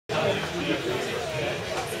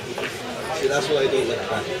See, that's why I don't like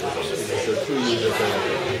packages, because they're too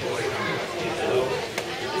user-friendly.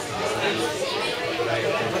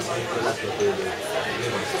 That's what they're doing.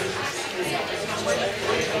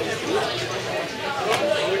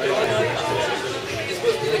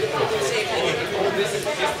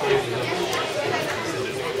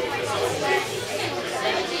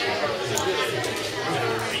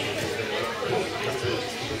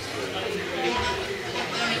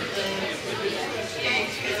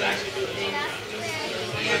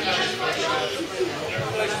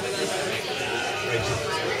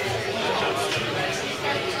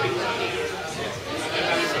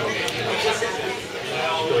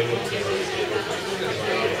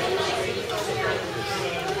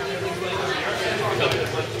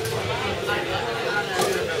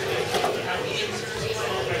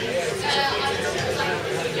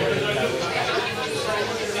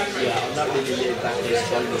 Yeah, I'm not really laid back this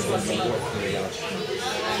time, this one's been working really hard.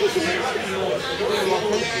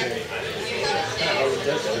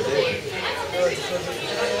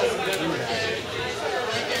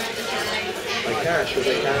 I can't, because I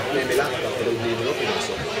can't play my laptop without leaving up against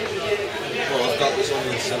something. Well, I've got this on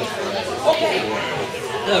myself. Okay.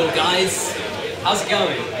 Hello guys, how's it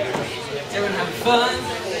going? Is everyone having fun?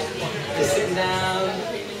 Just sitting down,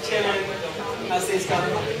 chilling. How's this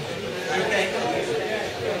going? Okay.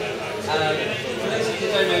 For those of you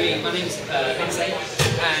who don't know me, my name's Vincent,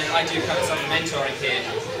 and I do kind of some mentoring here.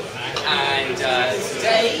 And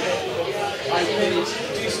today, I could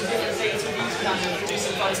do some different things with you to kind of do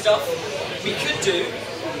some fun stuff. We could do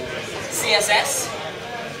CSS.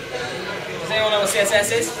 Does anyone know what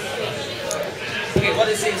CSS is? Okay, what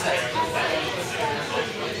is CSS?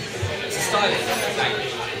 It's a styling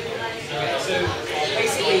language. Okay, so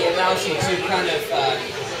basically it allows you to kind of,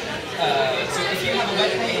 so if you have a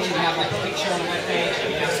web page and you have like a picture on a web page and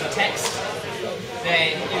you have some text,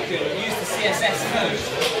 then you can use the CSS code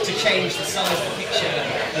to change the size of the picture,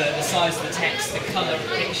 the size of the text, the colour of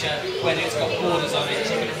the picture, whether it's got borders on it.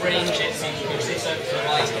 You can arrange it so you can push this over to the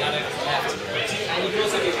right and that over to the left. And you can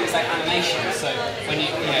also do things like animations, so when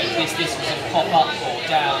this will sort of pop up or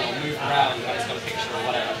down or move around when it's got a picture or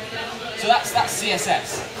whatever. So that's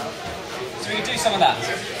CSS. So we could do some of that.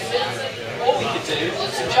 Or we could do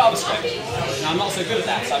some JavaScript. Now I'm not so good at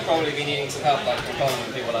that, so I'd probably be needing some help like Colin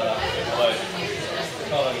and people like that. Although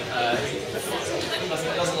Colin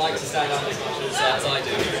doesn't like to stand up as much as I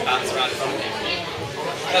do, bounce around in front of me.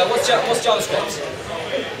 What's JavaScript?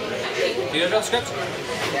 Do you know JavaScript?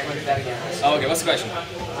 Oh, okay, what's the question?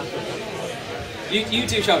 You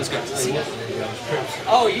do JavaScript?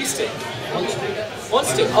 Oh, you used to?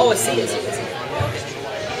 Wants to? Oh, I see.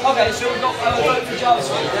 Okay, so we've got a vote for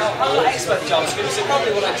JavaScript. Now, I'm not an expert in JavaScript, so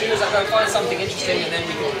probably what I do is I go and find something interesting and then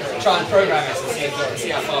we can try and program it and see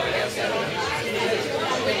how far we go.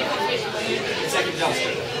 Second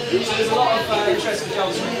JavaScript. So there's a lot of interest in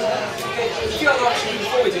JavaScript. Okay, a few other options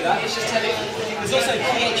before we do that. Let's just tell you, there's also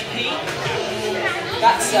PHP.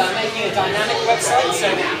 That's making a dynamic website, so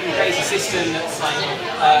that you can create a system that's like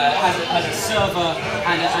has a server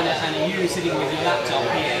and you sitting with your laptop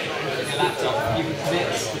here. You can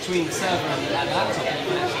connect between the server and the laptop, and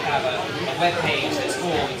you can actually have a web page that's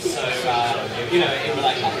formed. So it will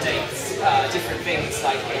like update different things,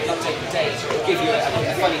 like it will update the date, or give you a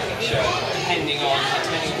funny picture depending on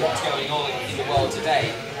what's going on in the world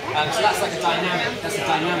today. So that's like a dynamic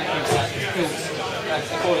website that's built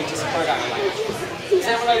according to some programming language. Does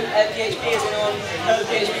anyone know PHP? Has anyone heard of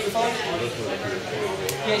PHP before?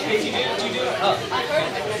 PHP? Do you do it? Oh, I've heard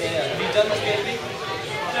of it. Yeah. Have you done much PHP?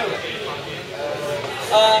 No.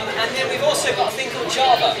 And then we've also got a thing called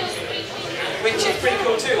Java, which is pretty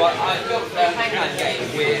cool too. I built a hangman game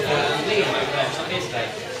with Liam over there, who's not here today.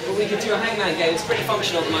 But we can do a hangman game. It's pretty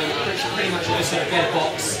functional at the moment. Pretty much you just sort of get a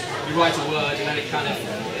box, you write a word, and then it kind of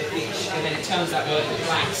it turns that word into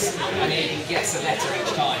blanks, and then it gets a letter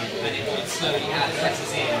each time, and it slowly adds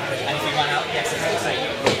letters in. And if you run out of guesses, it'll say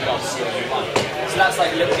you lost or you won. So that's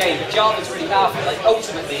like a little game. But Java's really powerful. Like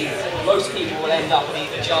ultimately, most people will end up with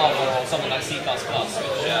either Java or something like C++, which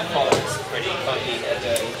follows pretty funky and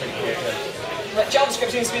pretty cool. But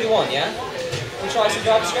JavaScript seems to be the one, yeah? We'll try some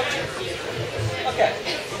JavaScript. Okay.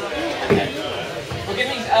 Well,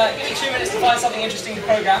 give me 2 minutes to find something interesting to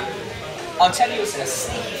program. I'll tell you a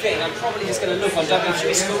sneaky thing. I'm probably just going to look on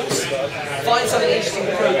W3 Schools, find something interesting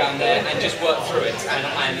to program there, and just work through it,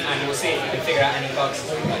 and we'll see if we can figure out any bugs.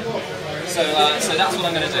 So that's what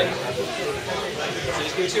I'm going to do. So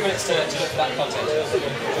just give me 2 minutes to look for that content.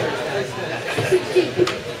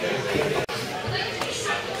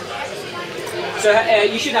 So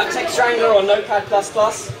you should have Text Strangler or Notepad++.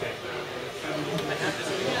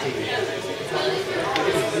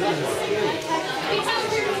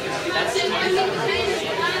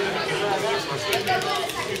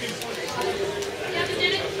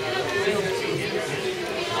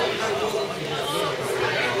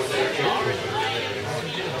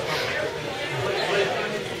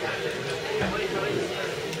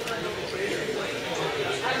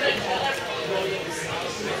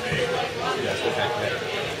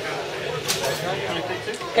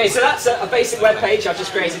 Okay, so that's a basic web page I've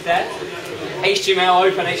just created there.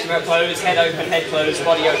 HTML open, HTML close, head open, head close,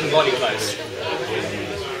 body open, body close.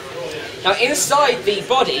 Now inside the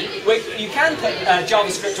body, you can put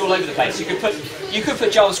JavaScript all over the place. You could put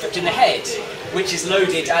JavaScript in the head, which is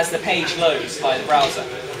loaded as the page loads by the browser.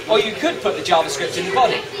 Or you could put the JavaScript in the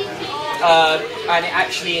body, and it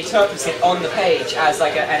actually interprets it on the page as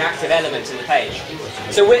like an active element in the page.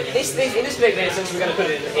 So in this particular instance, we're going to put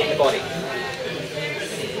it in the body.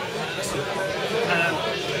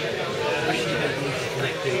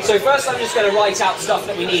 So first I'm just going to write out stuff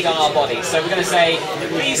that we need on our body. So we're going to say,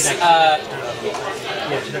 please...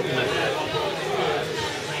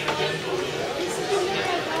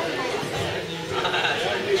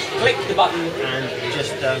 click the button and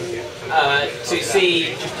just to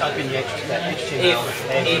see just type in the HTML if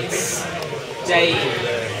it's day,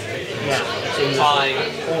 time,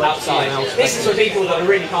 outside. This is for people that are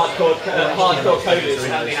really hardcore coders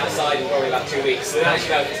and have been outside in probably about 2 weeks. So they don't actually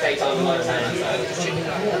know if it's daytime or night time outside.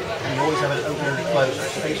 And you always have an open and a close.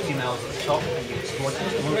 So HTML is at the top, and you want the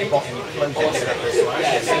bottom, you close it.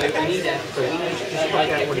 Yeah, so we need it.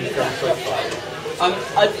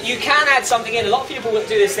 You can add something in. A lot of people do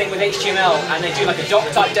this thing with HTML, and they do like a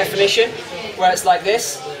doc type definition, where it's like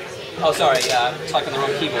this. Oh, sorry, type on the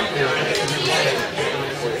wrong keyboard.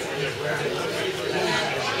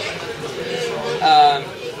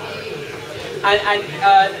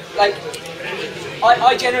 Like,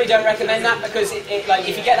 I generally don't recommend that because like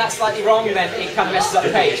if you get that slightly wrong, then it kind of messes up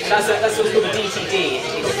the page. That's what's called a DTD.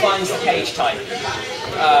 It defines the page type.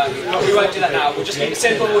 But we won't do that now. We'll just keep it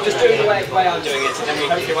simple. We'll just do it the way I'm doing it, and then we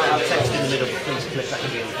hopefully won't have a text in the middle. Please click that can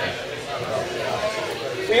be okay.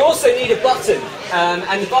 We also need a button,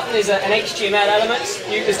 and the button is an HTML element.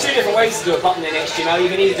 There's two different ways to do a button in HTML. You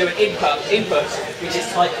can either do an input, which is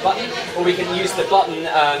type button, or we can use the button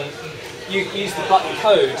use the button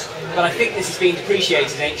code. But I think this is being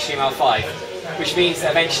depreciated in HTML5, which means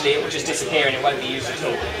that eventually it will just disappear and it won't be used at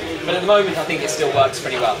all. But at the moment, I think it still works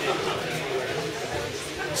pretty well.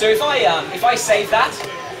 So if I save that.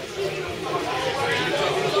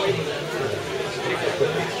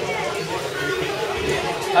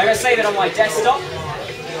 I'm going to save it on my desktop.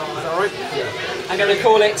 I'm going to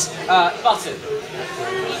call it button.html.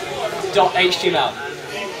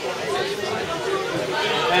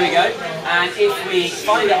 There we go. And if we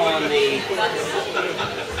find it on the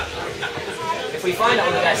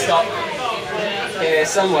desktop here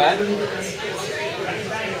somewhere,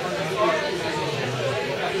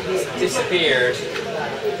 it's disappeared.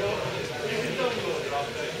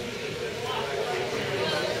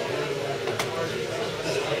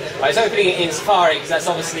 I was opening it in Safari because that's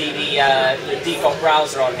obviously the default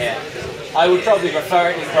browser on here. I would probably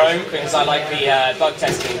prefer it in Chrome because I like the bug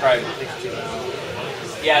testing in Chrome.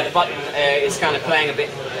 Yeah, the button is kind of playing a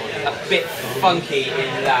bit funky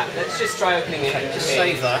in that. Let's just try opening it. Just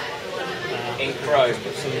save that in Chrome.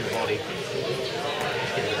 Put some in the body.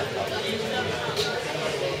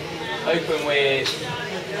 Open with.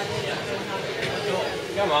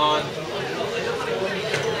 Come on.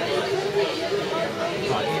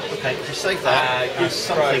 Right. Okay. Just save that. Good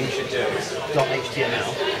something should do.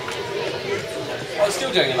 .html. Oh, it's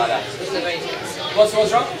still doing it like that. What's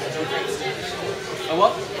wrong? A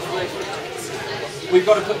what? We've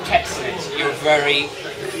got to put text in it. You're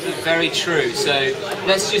very true. So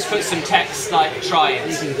let's just put some text like try it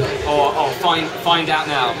or find out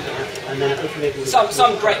now.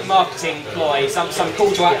 Some great marketing ploy, some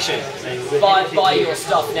call to action. Buy your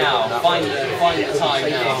stuff now. Find the time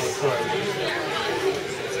now.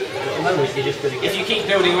 If you keep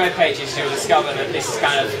building web pages, you'll discover that this is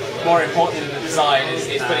kind of more important than the design is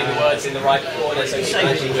putting the words in the right order so you can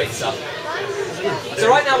actually read stuff. So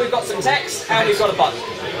right now we've got some text and we've got a button,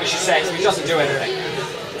 which says which doesn't do anything.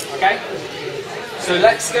 Okay? So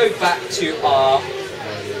let's go back to our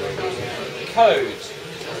code.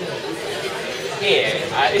 Here,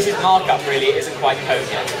 this is markup really, it isn't quite code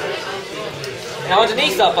yet. Now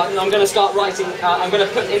underneath that button I'm going to start writing, I'm going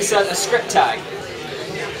to insert a script tag.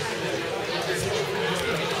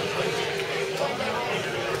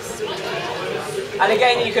 And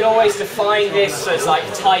again, you can always define this as like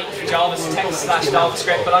type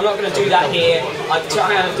text/JavaScript, but I'm not going to do that here. I'm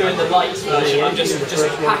kind of doing the light version. I'm just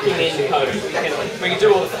packing in the code. We can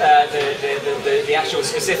do all the actual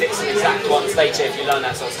specifics and exact ones later if you learn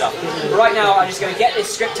that sort of stuff. But right now, I'm just going to get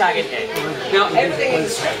this script tag in here. Now, everything in the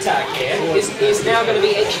script tag here is now going to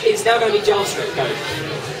be JavaScript code.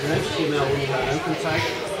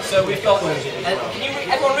 So we've got. Can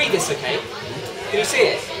everyone read this? Okay? Can you see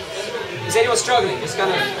it? Is anyone struggling? Just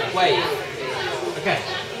kind of wave. Okay.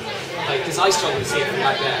 Because I struggle to see it from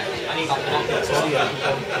right there. I need like markers or something.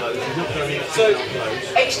 So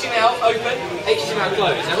HTML open, HTML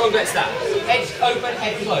close. Everyone gets that. Head open,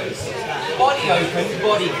 head close. Body open,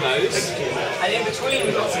 body close. And in between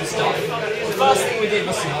we've got some stuff. The first thing we did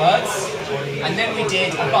was some words, and then we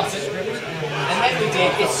did a button, and then we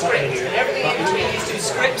did a script. And everything in between these two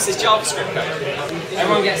scripts is JavaScript code.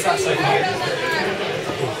 Everyone gets that so far.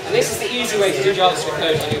 And this is the easy way to do JavaScript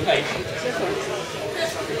code on your page.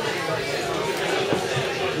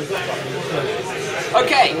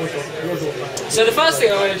 Okay, so the first thing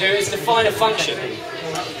I'm going to do is define a function,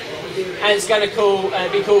 and it's going to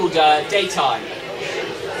be called daytime.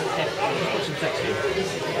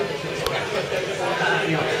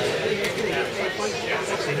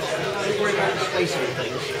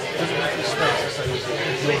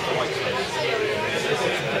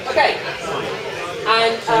 Okay,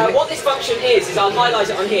 and what this function is I'll highlight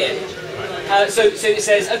it on here. So it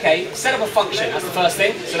says, okay, set up a function, that's the first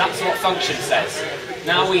thing, so that's what function says.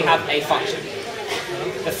 Now we have a function.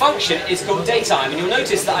 The function is called daytime, and you'll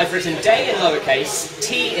notice that I've written day in lowercase,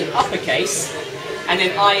 T in uppercase, and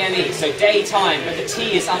then IME, so daytime, but the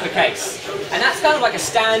T is uppercase. And that's kind of like a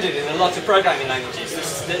standard in a lot of programming languages.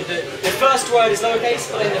 The first word is lowercase,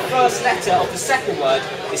 but then the first letter of the second word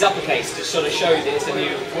is uppercase to sort of show that it's a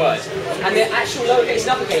new word. And the actual lowercase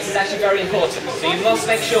and uppercase is actually very important, so you must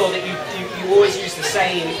make sure that you always use the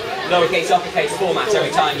same lowercase uppercase format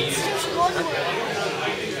every time you use it.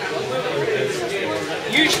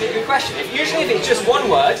 Usually, good question, usually if it's just one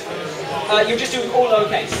word, you'll just do all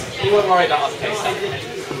lowercase. You won't worry about uppercase stuff.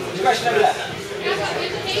 There's a question over there.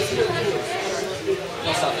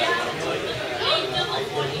 What's up there?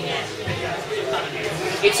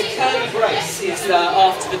 It's a curly brace. It's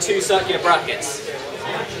after the two circular brackets.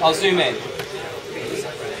 I'll zoom in.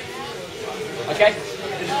 Okay?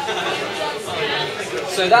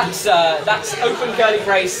 So that's open curly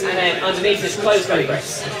brace, and then underneath is closed curly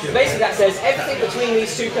brace. Basically that says everything between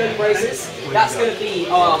these two curly braces, that's going to be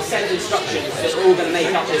our send instructions that are all going to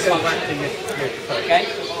make up this function. Okay?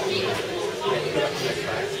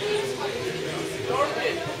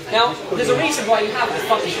 Now, there's a reason why you have the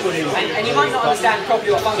function, and you might not understand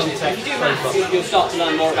properly what function is, but if you do maths, you'll start to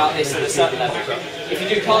learn more about this at a certain level. If you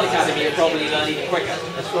do Khan Academy, you'll probably learn even quicker.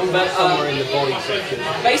 But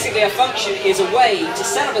basically, a function is a way to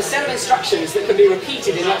set up a set of instructions that can be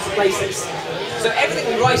repeated in lots of places. So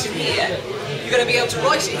everything we write in here, you're going to be able to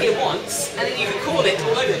write it here once, and then you can call it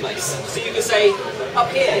all over the place. So you can say, up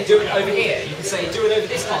here, do it over here. You can say, do it over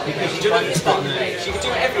this part, because you do it over this part of the page. You can do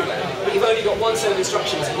it everywhere, but you've only got one set of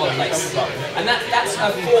instructions in one place. And that's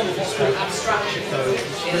a form of what's called abstraction.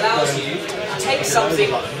 It allows you to take something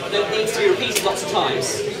that needs to be repeated lots of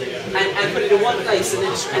times, and put it in one place, and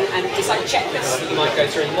it's like a checklist that you might go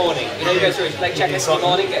through in the morning. You know, you go through like checklist in the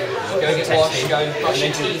morning, go and get washed, go and brush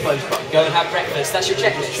your teeth, go and have breakfast. That's your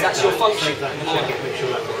checklist. That's your function.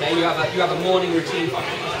 Okay, you have a morning routine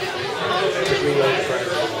function. Just reload the browser,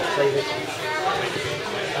 save it.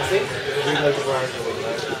 Reload the browser.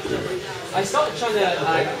 I started trying to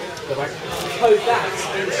code that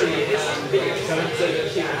into this video so that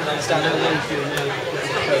people can understand it.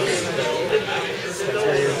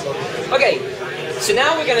 Okay, so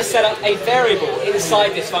now we're going to set up a variable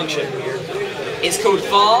inside this function. It's called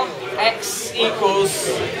var x equals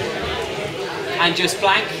and just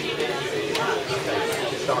blank.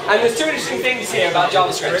 And there's two interesting things here about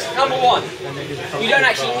JavaScript. Number one, you don't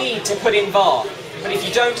actually need to put in var, but if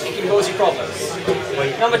you don't, it can cause you problems.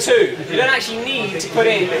 Number two, you don't actually need to put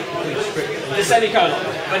in the semicolon,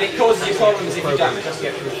 but it causes you problems if you don't.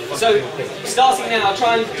 So, starting now,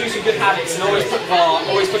 try and do some good habits and always put var,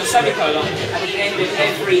 always put a semicolon at the end of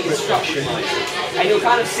every instruction line. And you'll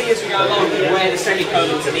kind of see as we go along where the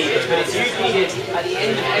semicolons are needed, but it's usually needed at the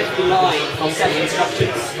end of every line of set of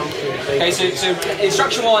instructions. Okay, so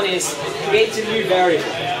instruction one is create a new variable.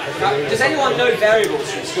 Now, does anyone know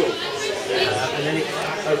variables from school? And then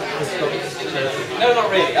No, not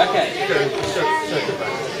really. Okay.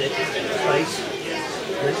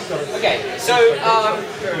 Okay. So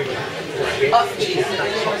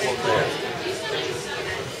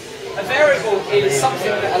a variable is something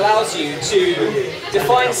that allows you to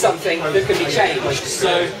define something that can be changed.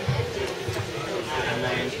 So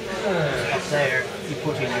up there, you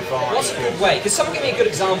put in your var. what's a good way? Could someone give me a good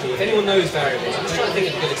example? If anyone knows variables, I'm just trying to think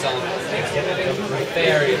of a good example.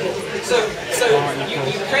 Variable. So you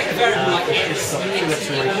create a variable like this,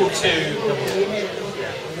 equal to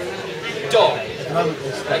dog.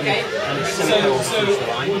 Okay. So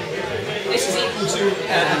this is equal to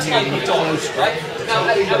a type of dog, right? Now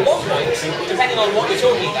at one point, depending on what you're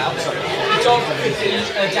talking about, the dog could be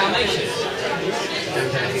a Dalmatian.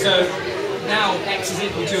 So now x is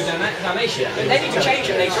equal to a dimension. But then you can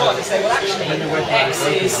change it later on and say, well, actually, x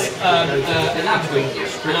is a Labrador,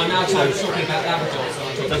 and I'm now talking about Labradors.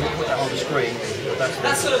 It doesn't put that on the screen.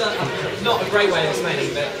 That's sort of not a great way of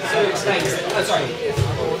explaining, but sort of explains. Oh, sorry.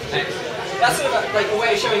 That's sort of like a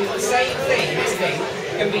way of showing that the same thing, this thing,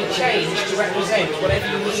 can be changed to represent whatever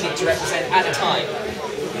you need it to represent at a time.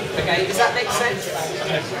 Okay, does that make sense?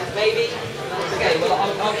 Maybe? Okay, well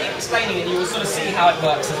I'll keep explaining and you will sort of see how it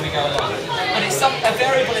works as we go along. And it's a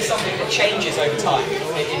variable is something that changes over time.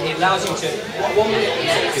 It allows you to, one minute it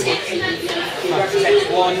represents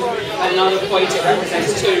 1, at another point it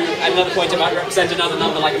represents 2, at another point it might represent another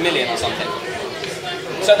number like 1,000,000 or something.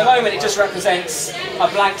 So at the moment it just represents a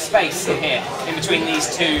blank space in here, in between these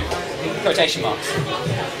two quotation marks.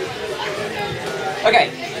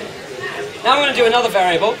 Okay, now I'm going to do another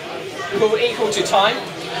variable called equal to time.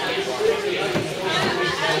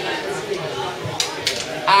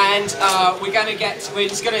 And we're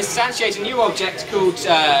just going to instantiate a new object called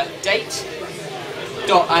date.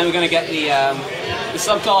 And we're going to get the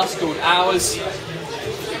subclass called hours.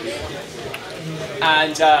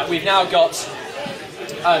 And we've now got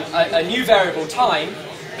a new variable time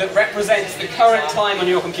that represents the current time on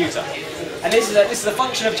your computer. And this is a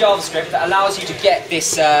function of JavaScript that allows you to get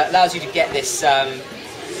this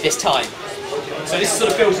this time. So this is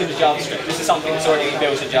sort of built into JavaScript. This is something that's already been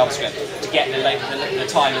built in JavaScript to get the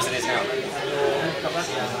time as it is now.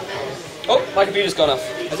 Oh, my computer's gone off.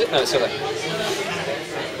 Has it? No, it's still there.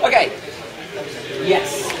 Okay.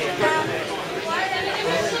 Yes.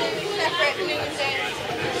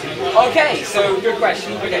 Okay, so good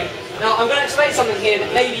question. Okay. Now I'm going to explain something here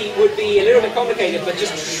that maybe would be a little bit complicated, but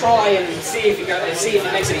just try and see if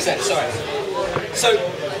it makes any sense. Sorry. So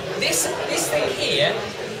this thing here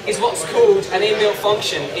is what's called an inbuilt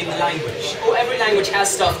function in the language. Or every language has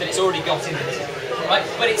stuff that it's already got in it, right?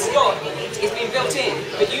 But it's been built in,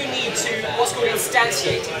 but you need to what's called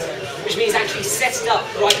instantiate it, which means actually set it up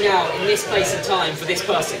right now in this place and time for this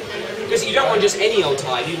person. Because you don't want just any old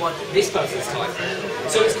time, you want this person's time.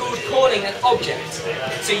 So it's called calling an object.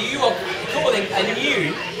 So you are calling a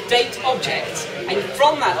new date object, and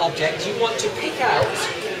from that object you want to pick out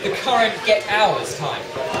the current get hours time.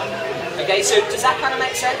 Okay, so does that kind of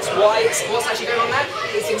make sense? What's actually going on there?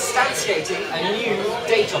 It's instantiating a new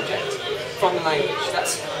date object from the language.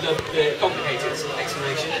 That's the complicated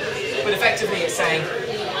explanation. But effectively it's saying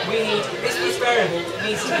we need this variable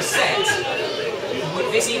needs to be set.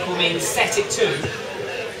 This equal means set it to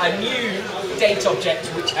a new date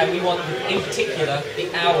object, and we want in particular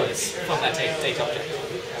the hours from that date object.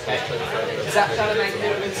 Okay. Does that kind of make a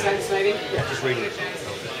little bit of sense, maybe? Yeah, just reading it.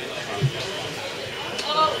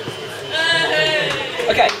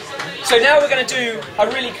 Okay, so now we're going to do a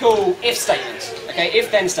really cool if statement. Okay,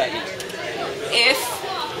 if-then statement. If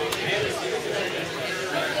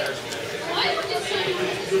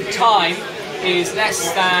time is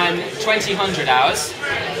less than 2000 hours,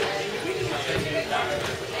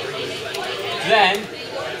 then,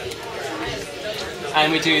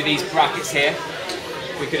 and we do these brackets here,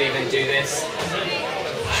 we could even do this,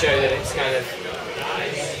 show that it's kind of,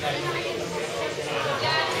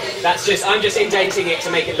 I'm just indenting it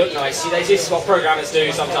to make it look nice. This is what programmers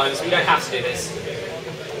do sometimes. We don't have to do this.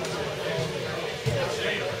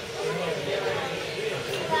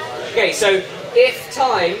 Okay, so if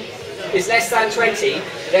time is less than 20,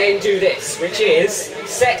 then do this, which is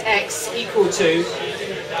set x equal to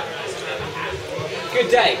good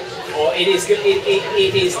day, or it is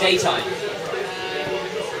daytime.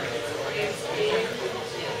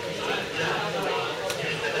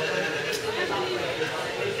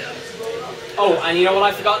 Oh, and you know what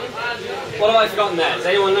I've forgotten? What have I forgotten there? Does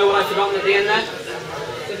anyone know what I've forgotten at the end there?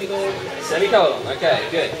 Semicolon. Okay,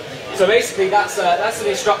 good. So basically, that's an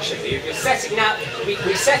instruction. You're setting that. We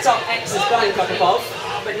set up x as blank up above,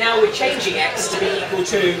 but now we're changing x to be equal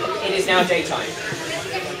to it is now daytime.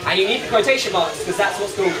 And you need the quotation marks because that's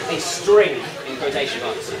what's called a string in quotation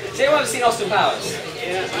marks. Has anyone ever seen Austin Powers?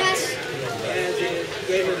 Yes.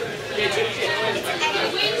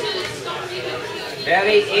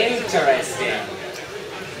 Very interesting.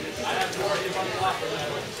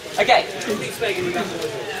 Okay.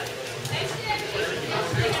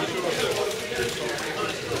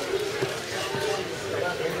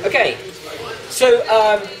 Okay. So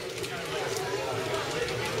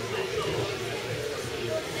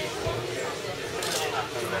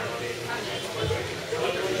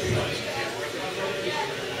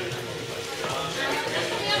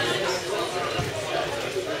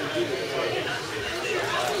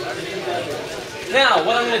now,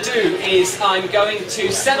 what I'm going to do is I'm going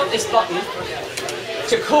to set up this button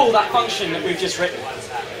to call that function that we've just written.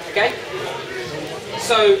 Okay?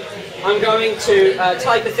 So I'm going to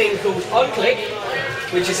type a thing called onClick,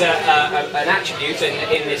 which is an attribute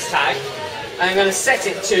in this tag. And I'm going to set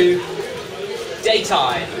it to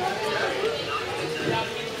daytime.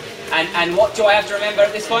 And what do I have to remember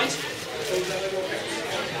at this point?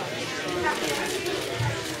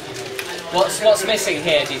 What's missing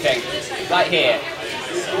here, do you think? Right here.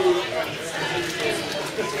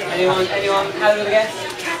 Anyone have it again?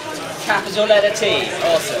 Capital letter T.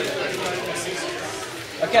 Awesome.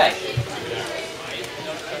 Okay.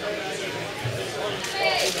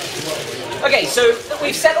 Okay, so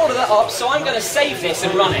we've set all of that up, so I'm going to save this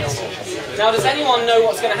and run it. Now, does anyone know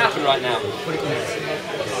what's going to happen right now?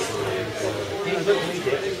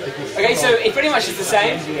 Okay, so it pretty much is the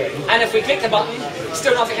same, and if we click the button,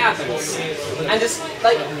 still nothing happens. And just,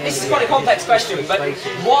 like, this is quite a complex question, but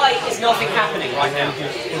why is nothing happening right now?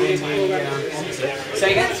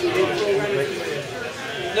 Say again?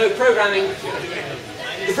 No programming.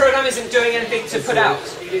 The program isn't doing anything to put out.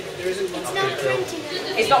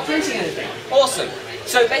 It's not printing anything. Awesome.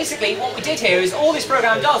 So basically what we did here is all this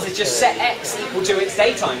program does is just set x equal to its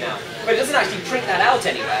daytime now. But it doesn't actually print that out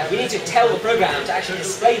anywhere. We need to tell the program to actually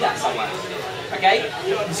display that somewhere. Okay?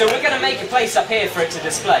 So we're going to make a place up here for it to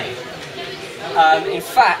display. In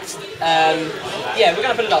fact, yeah, we're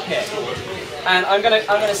going to put it up here. And I'm going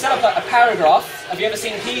to set up a paragraph. Have you ever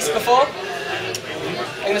seen peace before?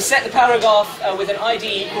 I'm going to set the paragraph with an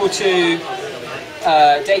ID equal to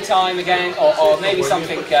daytime again, or maybe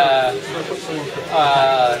something, a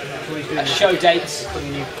show date.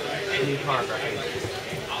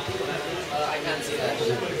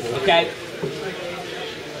 Okay.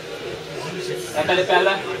 A bit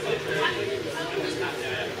better.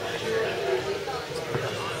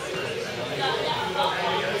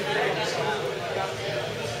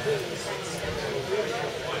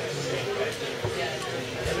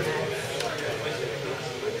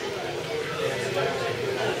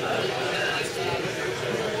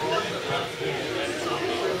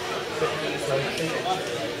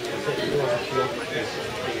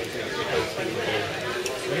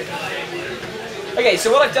 Okay,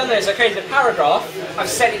 so what I've done there is I created a paragraph. I've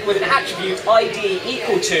set it with an attribute ID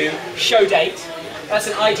equal to show date. That's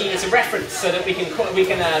an ID, it's a reference, so that we can play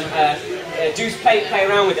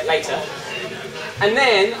around with it later. And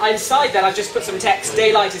then inside that I've just put some text.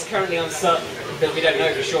 Daylight is currently uncertain, because we don't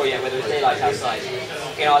know for sure yet whether it's daylight outside.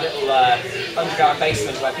 In our little underground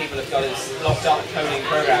basement where people have got us locked up coding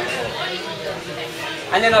programs for.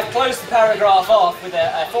 And then I've closed the paragraph off with a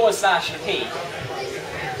 / and a P.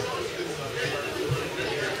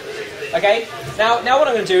 Okay, now what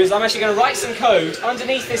I'm going to do is I'm actually going to write some code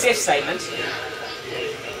underneath this if statement.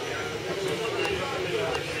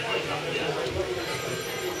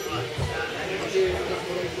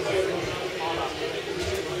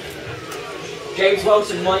 James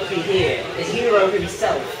Wilson might be here. The hero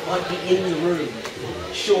himself might be in the room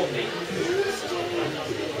shortly.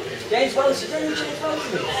 James Wilson, you know who James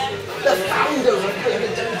Wilson is? The founder of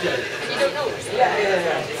CoderDojo. You don't know?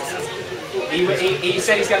 Yeah. He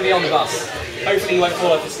said he's going to be on the bus. Hopefully he won't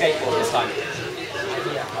fall off the skateboard this time.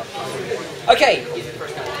 Okay,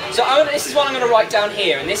 so this is what I'm going to write down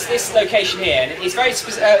here, in this location here, and it's very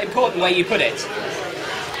important where you put it.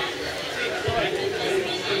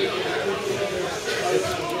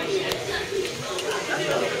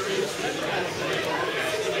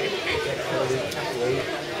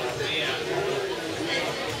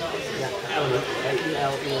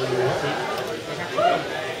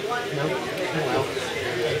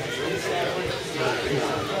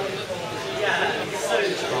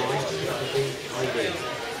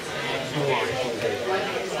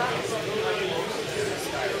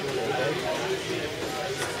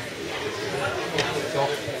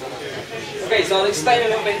 Okay, so I'll explain a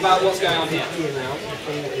little bit about what's going on here.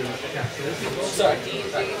 Sorry.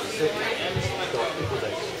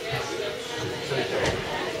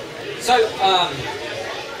 So,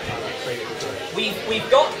 we've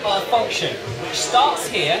got our function which starts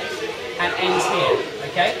here and ends here,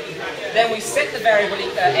 okay? Then we set the variable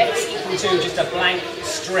x equal to just a blank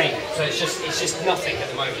string, so it's just nothing at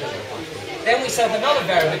the moment. Then we set up another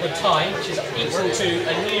variable called time, which is equal to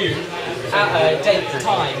a new date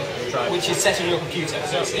time, which is set on your computer,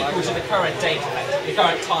 so it's equal to the current date, the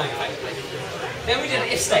current time, effectively. Then we did an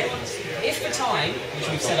if statement. If the time, which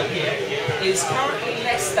we've set up here, is currently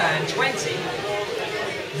less than 20,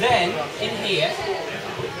 then in here,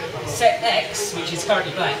 set x, which is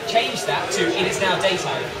currently blank, change that to it is now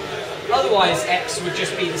daytime. Otherwise, x would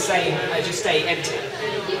just be the same, just stay empty.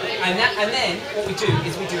 And then what we do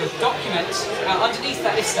is we do a document underneath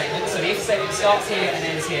that if statement. So the if statement starts here and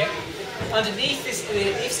ends here. underneath this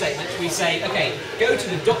if statement, we say, okay, go to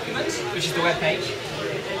the document, which is the web page,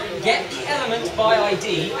 get the element by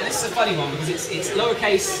ID, and this is a funny one because it's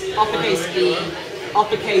lowercase, uppercase E,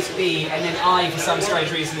 uppercase B, and then I for some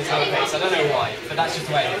strange reason is lowercase. I don't know why, but that's just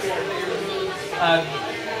the way it is.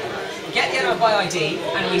 Get the element by ID,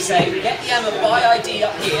 and we say, get the element by ID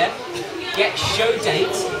up here, get show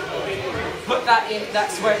date, put that in,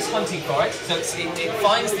 that's where it's hunting for it, so it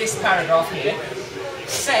finds this paragraph here,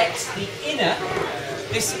 set the inner,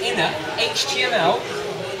 this inner HTML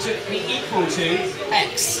to be equal to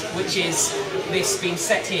X, which is this being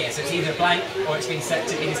set here, so it's either blank or it's been set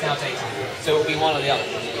to it is now dated, so it will be one or the other.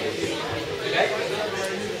 Okay?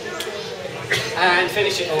 And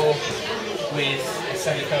finish it all with a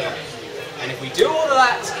semicolon. And if we do all of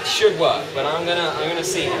that, it should work. But I'm gonna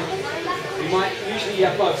see now. We might usually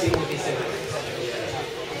have bugs even with these things.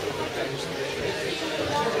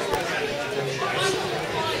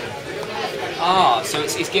 Ah, so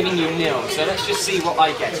it's giving you nil. So let's just see what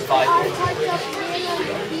I get if I.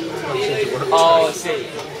 Oh, I see.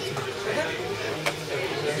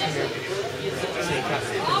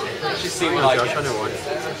 Let's just see what I get. Josh, I know why.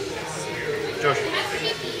 Josh,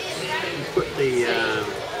 you put the.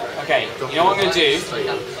 Okay, you know what I'm going to do?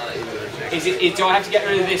 Do I have to get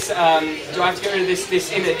rid of this? Do I have to get rid of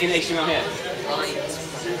this in HTML here?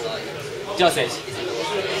 Does it?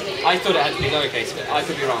 I thought it had to be lowercase, but I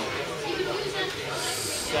could be wrong.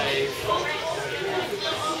 Save.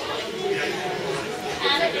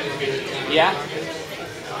 Yeah.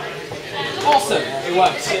 Awesome, it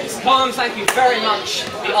works. Column, thank you very much.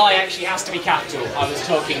 The I actually has to be capital. I was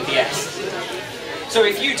talking the S. So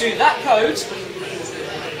if you do that code,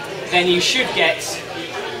 then you should get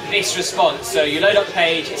this response. So you load up the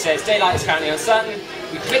page, it says daylight is currently uncertain,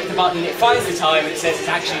 we click the button, it finds the time, and it says it's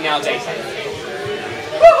actually now daytime.